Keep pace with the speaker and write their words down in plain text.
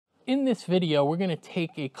In this video, we're going to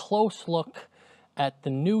take a close look at the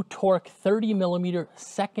new TORIC 30mm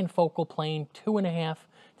second focal plane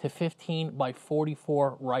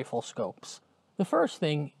 2.5-15x44 rifle scopes. The first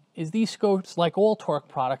thing is these scopes, like all TORIC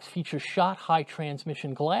products, feature shot high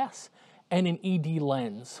transmission glass and an ED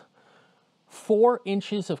lens. 4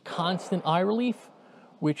 inches of constant eye relief,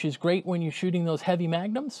 which is great when you're shooting those heavy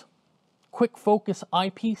magnums. Quick focus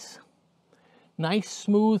eyepiece. Nice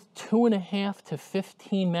smooth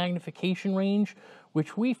 2.5-15 magnification range,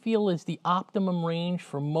 which we feel is the optimum range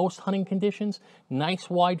for most hunting conditions. Nice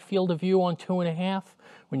wide field of view on 2.5.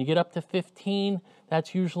 When you get up to 15,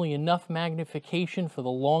 that's usually enough magnification for the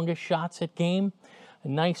longest shots at game. A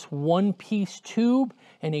nice one-piece tube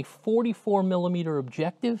and a 44mm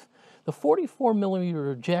objective. The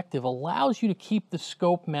 44mm objective allows you to keep the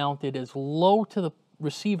scope mounted as low to the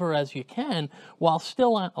receiver as you can, while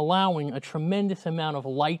still allowing a tremendous amount of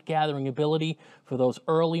light gathering ability for those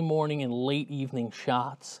early morning and late evening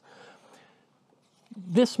shots.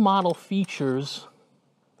 This model features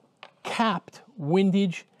capped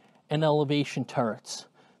windage and elevation turrets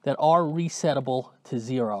that are resettable to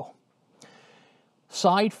 0.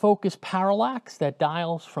 Side focus parallax that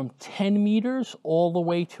dials from 10 meters all the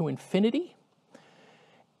way to infinity,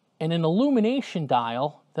 and an illumination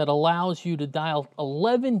dial that allows you to dial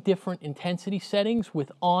 11 different intensity settings with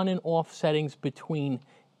on and off settings between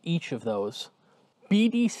each of those.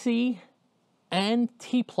 BDC and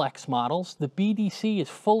T-Plex models. The BDC is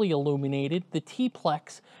fully illuminated. The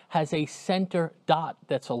T-Plex has a center dot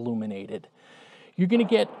that's illuminated. You're going to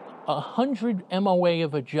get 100 MOA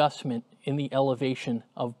of adjustment in the elevation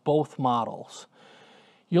of both models.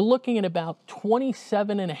 You're looking at about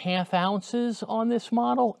 27.5 ounces on this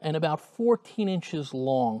model and about 14 inches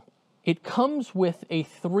long. It comes with a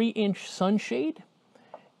 3-inch sunshade,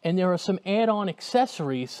 and there are some add-on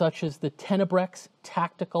accessories such as the Tenebrex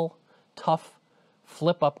Tactical Tough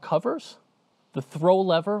flip-up covers, the throw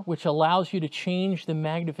lever, which allows you to change the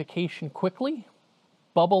magnification quickly,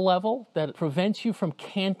 bubble level that prevents you from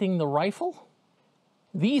canting the rifle.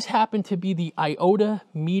 These happen to be the iota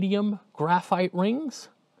medium graphite rings.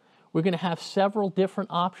 We're going to have several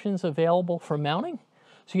different options available for mounting.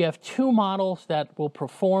 So you have 2 models that will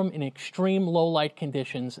perform in extreme low light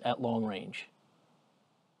conditions at long range.